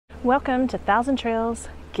Welcome to Thousand Trails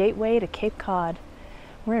Gateway to Cape Cod.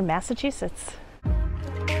 We're in Massachusetts.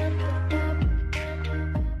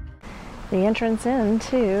 The entrance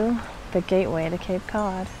into the gateway to Cape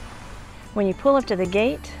Cod. When you pull up to the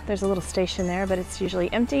gate, there's a little station there, but it's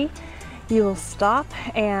usually empty. You will stop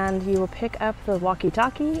and you will pick up the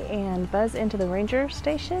walkie-talkie and buzz into the ranger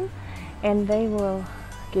station, and they will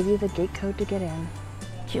give you the gate code to get in.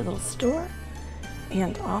 Cute little store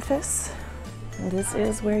and office. And this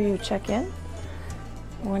is where you check in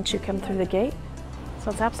once you come through the gate. So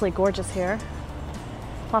it's absolutely gorgeous here.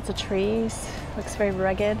 Lots of trees, looks very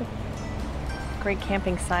rugged. Great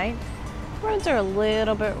camping site. Roads are a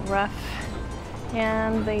little bit rough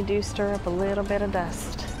and they do stir up a little bit of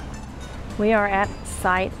dust. We are at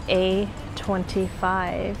site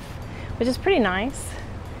A25, which is pretty nice.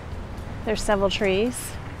 There's several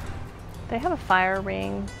trees. They have a fire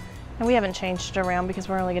ring, and we haven't changed it around because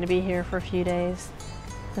we're only going to be here for a few days.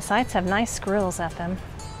 The sites have nice grills at them.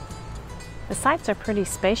 The sites are pretty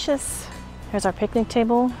spacious. Here's our picnic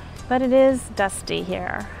table, but it is dusty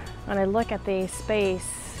here. When I look at the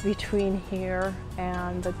space between here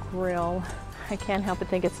and the grill, I can't help but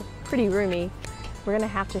think it's pretty roomy. We're going to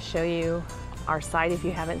have to show you our site if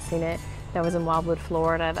you haven't seen it. That was in Wildwood,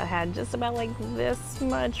 Florida, that had just about like this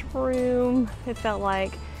much room. It felt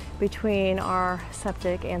like between our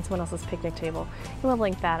septic and someone else's picnic table. We'll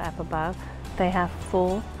link that up above. They have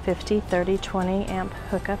full 50, 30, 20 amp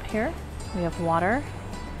hookup here. We have water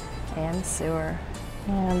and sewer.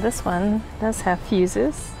 And this one does have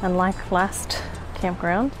fuses, unlike last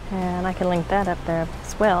campground. And I can link that up there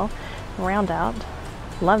as well. Round out.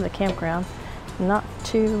 Love the campground. Not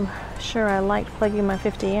too sure I liked plugging my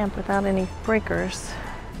 50 amp without any breakers.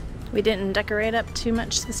 We didn't decorate up too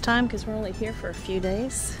much this time because we're only here for a few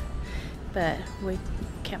days. But we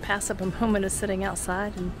can't pass up a moment of sitting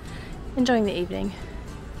outside and enjoying the evening.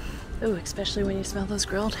 Ooh, especially when you smell those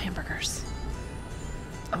grilled hamburgers.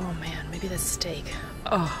 Oh man, maybe the steak.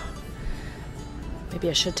 Oh, maybe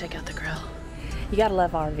I should take out the grill. You gotta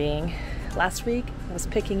love RVing. Last week, I was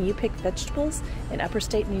picking You Pick Vegetables in upper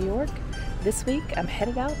state New York. This week, I'm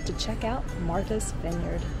headed out to check out Martha's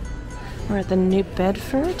Vineyard. We're at the New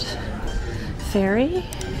Bedford ferry,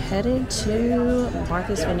 headed to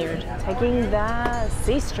Martha's Vineyard. Taking the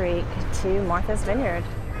C Streak to Martha's Vineyard.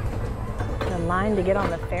 The line to get on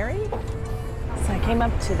the ferry. So I came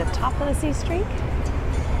up to the top of the C Streak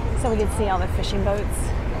so we could see all the fishing boats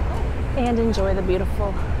and enjoy the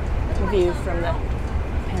beautiful view from the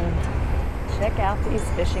and check out these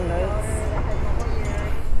fishing boats.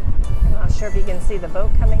 I'm not sure if you can see the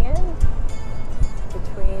boat coming in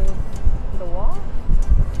between the wall.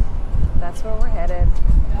 That's where we're headed.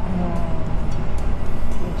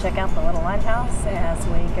 We check out the little lighthouse as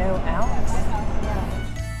we go out.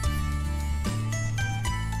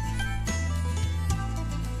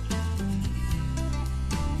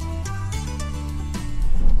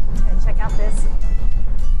 And check out this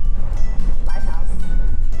lighthouse.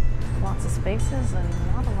 Lots of spaces and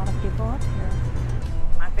not a lot of people up here.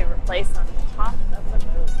 My favorite place on the top of the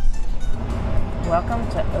boat. Welcome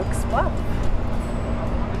to Oak Bluff.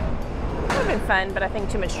 It would have been fun, but I think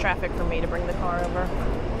too much traffic for me to bring the car over.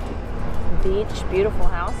 Beach, beautiful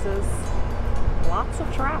houses, lots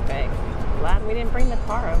of traffic. Glad we didn't bring the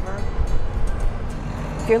car over.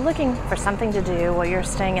 If you're looking for something to do while you're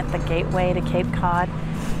staying at the Gateway to Cape Cod,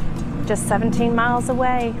 just 17 miles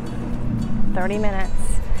away, 30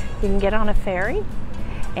 minutes, you can get on a ferry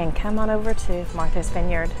and come on over to Martha's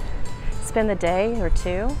Vineyard. Spend the day or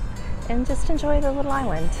two and just enjoy the little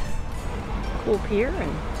island. Cool pier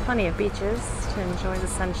and plenty of beaches to enjoy the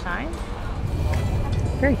sunshine.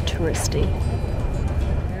 Very touristy.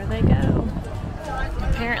 There they go.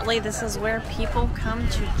 Apparently this is where people come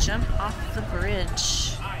to jump off the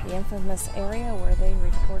bridge. The infamous area where they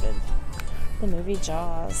recorded the movie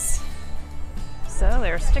Jaws. So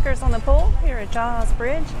there are stickers on the pole here at Jaws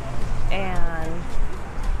Bridge, and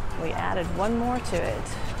we added one more to it.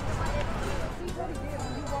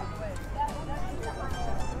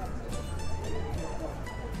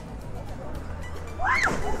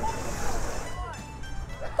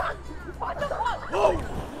 What the fuck? Whoa!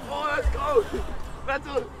 Oh, let's go!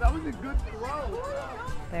 That was a good throw.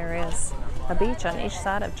 There is a beach on each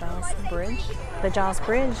side of Jaws Bridge. The Jaws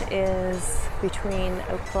Bridge is between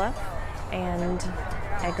Oak Bluff and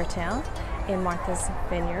Edgartown in Martha's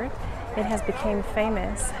Vineyard. It has become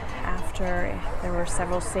famous after there were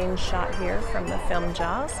several scenes shot here from the film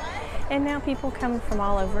Jaws, and now people come from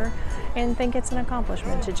all over and think it's an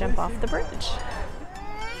accomplishment to jump off the bridge.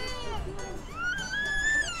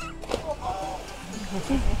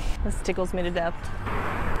 This tickles me to death.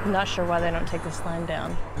 I'm not sure why they don't take this line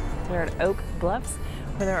down. They're at Oak Bluffs,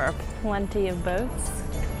 where there are plenty of boats,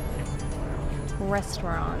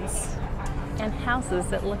 restaurants, and houses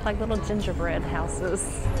that look like little gingerbread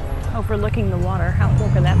houses overlooking the water. How cool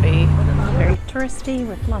can that be? Very touristy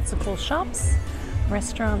with lots of cool shops,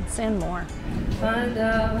 restaurants, and more. Find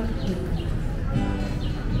out.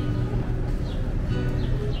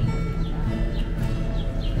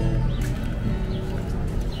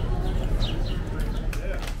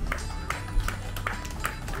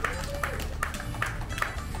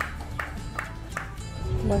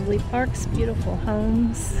 Lovely parks, beautiful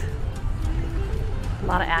homes. A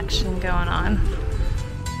lot of action going on.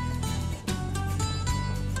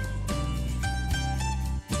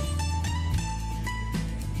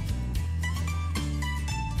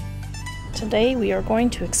 Today we are going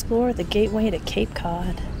to explore the gateway to Cape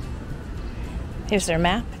Cod. Here's their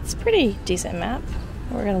map. It's a pretty decent map.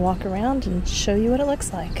 We're going to walk around and show you what it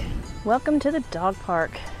looks like. Welcome to the dog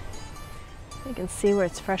park. You can see where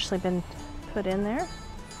it's freshly been put in there.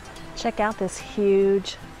 Check out this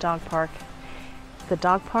huge dog park. The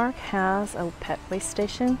dog park has a pet waste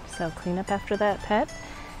station, so clean up after that pet.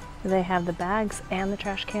 They have the bags and the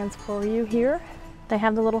trash cans for you here. They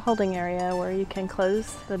have the little holding area where you can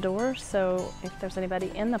close the door, so if there's anybody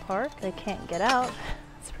in the park, they can't get out.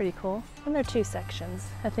 It's pretty cool. And there are two sections.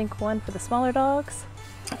 I think one for the smaller dogs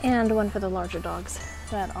and one for the larger dogs.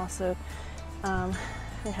 That also,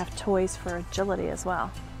 they have toys for agility as well.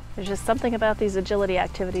 There's just something about these agility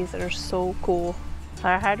activities that are so cool.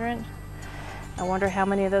 Fire hydrant. I wonder how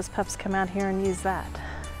many of those pups come out here and use that.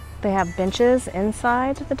 They have benches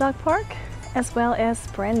inside the dog park, as well as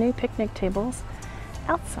brand new picnic tables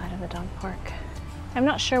outside of the dog park. I'm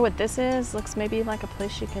not sure what this is. Looks maybe like a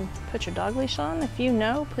place you can put your dog leash on. If you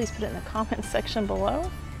know, please put it in the comments section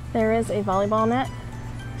below. There is a volleyball net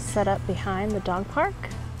set up behind the dog park.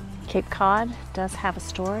 Cape Cod does have a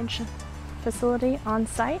storage facility on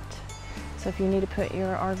site, so if you need to put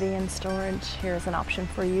your RV in storage, here's an option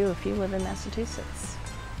for you if you live in Massachusetts.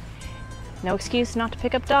 No excuse not to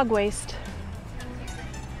pick up dog waste.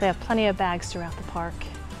 They have plenty of bags throughout the park.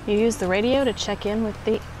 You use the radio to check in with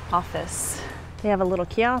the office. They have a little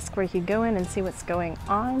kiosk where you can go in and see what's going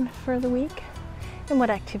on for the week and what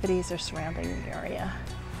activities are surrounding the area.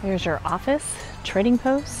 Here's your office, trading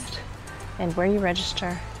post, and where you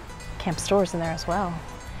register. Camp stores in there as well.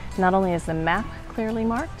 Not only is the map clearly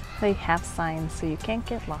marked, they have signs so you can't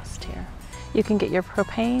get lost here. You can get your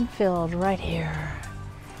propane filled right here.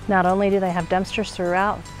 Not only do they have dumpsters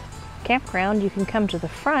throughout the campground, you can come to the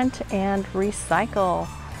front and recycle.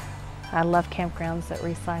 I love campgrounds that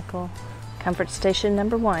recycle. Comfort station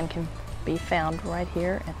number 1 can be found right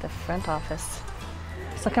here at the front office.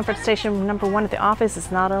 So comfort station number 1 at the office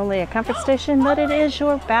is not only a comfort station, but it is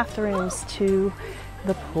your bathrooms to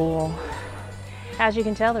the pool. As you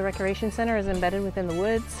can tell, the recreation center is embedded within the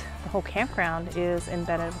woods. The whole campground is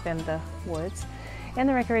embedded within the woods. And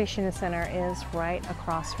the recreation center is right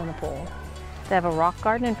across from the pool. They have a rock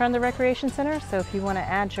garden in front of the recreation center, so if you want to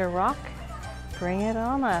add your rock, bring it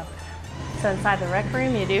on up. So inside the rec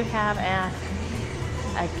room, you do have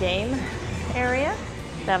a game area.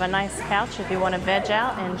 They have a nice couch if you want to veg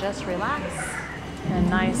out and just relax. A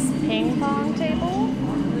nice ping pong table.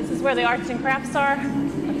 This is where the arts and crafts are?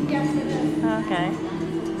 Yes, it is. Okay.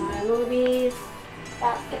 Movies,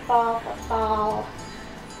 basketball, football,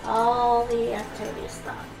 all the activity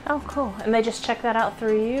stuff. Oh, cool. And they just check that out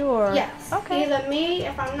through you, or? Yes. Okay. Either me,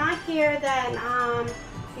 if I'm not here, then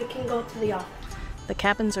you can go to the office. The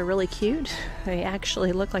cabins are really cute. They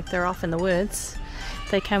actually look like they're off in the woods.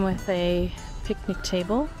 They come with a picnic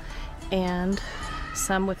table and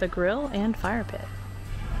some with a grill and fire pit.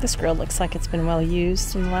 This grill looks like it's been well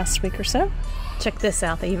used in the last week or so. Check this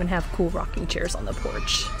out. They even have cool rocking chairs on the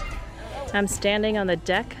porch. I'm standing on the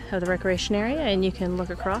deck of the recreation area, and you can look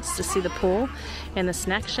across to see the pool and the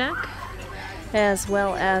snack shack, as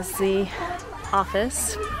well as the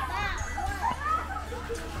office.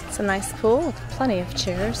 It's a nice pool with plenty of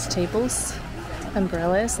chairs, tables,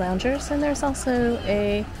 umbrellas, loungers, and there's also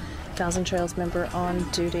a Thousand Trails member on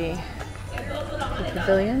duty. The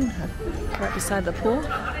pavilion right beside the pool.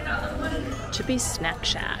 Chippy's Snack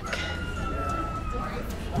Shack.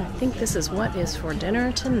 I think this is what is for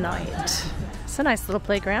dinner tonight. It's a nice little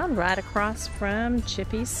playground right across from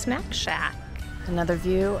Chippy's Snack Shack. Another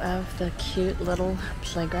view of the cute little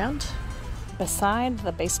playground. Beside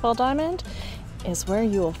the baseball diamond is where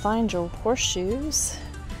you will find your horseshoes.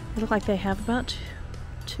 They look like they have about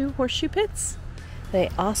 2 horseshoe pits. They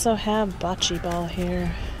also have bocce ball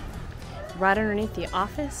here. Right underneath the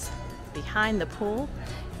office, behind the pool,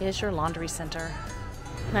 is your laundry center.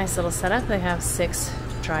 Nice little setup. They have 6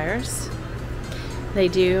 dryers. They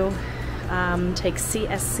do take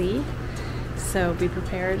CSC, so be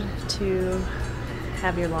prepared to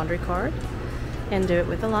have your laundry card and do it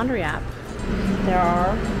with the laundry app. There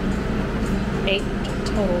are 8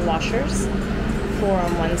 total washers, 4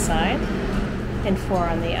 on one side and 4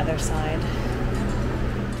 on the other side.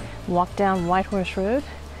 Walk down White Horse Road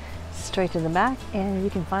straight to the back and you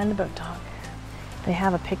can find the boat dock. They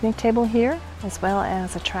have a picnic table here as well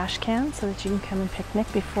as a trash can so that you can come and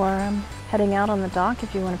picnic before heading out on the dock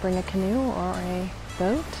if you want to bring a canoe or a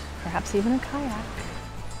boat, perhaps even a kayak.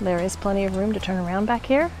 There is plenty of room to turn around back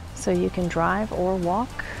here so you can drive or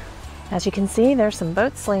walk. As you can see, there's some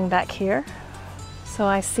boats laying back here. So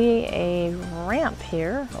I see a ramp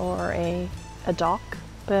here or a dock,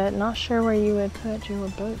 but not sure where you would put your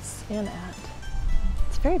boats in at.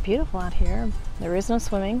 It's very beautiful out here. There is no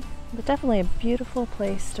swimming, but definitely a beautiful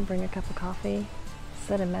place to bring a cup of coffee,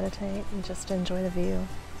 sit and meditate, and just enjoy the view.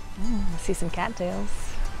 I see some cattails.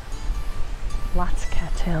 Lots of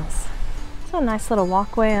cattails. It's a nice little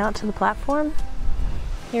walkway out to the platform.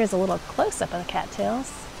 Here's a little close-up of the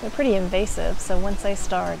cattails. They're pretty invasive, so once they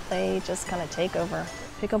start, they just kind of take over.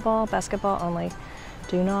 Pickleball, basketball only.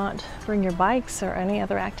 Do not bring your bikes or any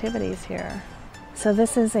other activities here. So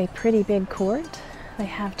this is a pretty big court. They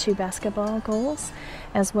have 2 basketball goals,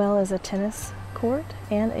 as well as a tennis court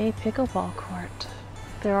and a pickleball court.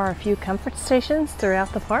 There are a few comfort stations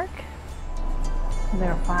throughout the park.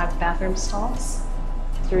 There are 5 bathroom stalls,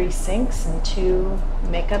 3 sinks and 2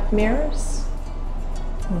 makeup mirrors,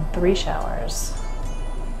 and 3 showers.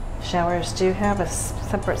 Showers do have a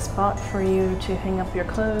separate spot for you to hang up your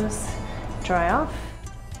clothes, dry off.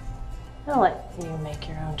 I'll let you make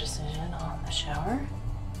your own decision on the shower.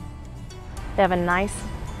 They have a nice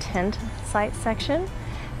tent site section.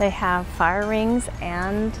 They have fire rings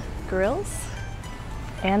and grills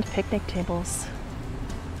and picnic tables.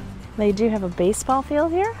 They do have a baseball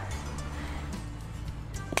field here.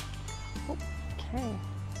 Okay.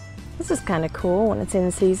 This is kind of cool when it's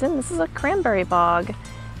in season. This is a cranberry bog.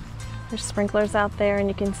 There's sprinklers out there and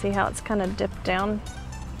you can see how it's kind of dipped down.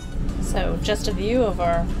 So just a view of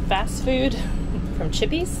our fast food from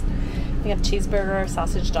Chippies. We have cheeseburger,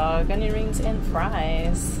 sausage dog, onion rings, and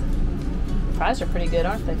fries. Fries are pretty good,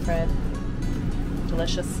 aren't they, Fred?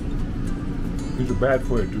 Delicious. These are bad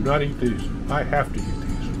for you. Do not eat these. I have to eat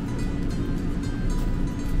these.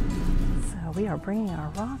 So we are bringing our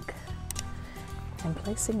rock and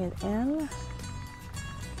placing it in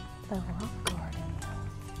the rock garden.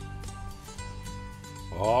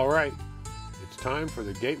 All right. It's time for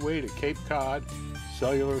the Gateway to Cape Cod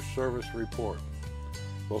Cellular Service Report.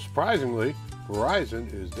 Well, surprisingly,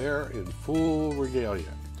 Verizon is there in full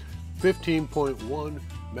regalia. 15.1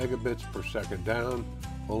 megabits per second down,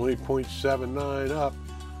 only 0.79 up.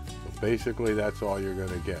 So basically, that's all you're going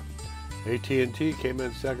to get. AT&T came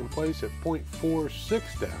in second place at 0.46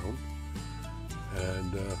 down,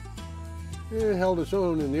 and it held its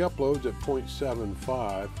own in the uploads at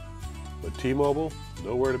 0.75. But T-Mobile,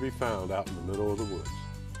 nowhere to be found out in the middle of the woods.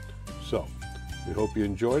 So, we hope you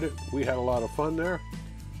enjoyed it. We had a lot of fun there,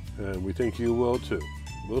 and we think you will too.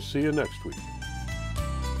 We'll see you next week.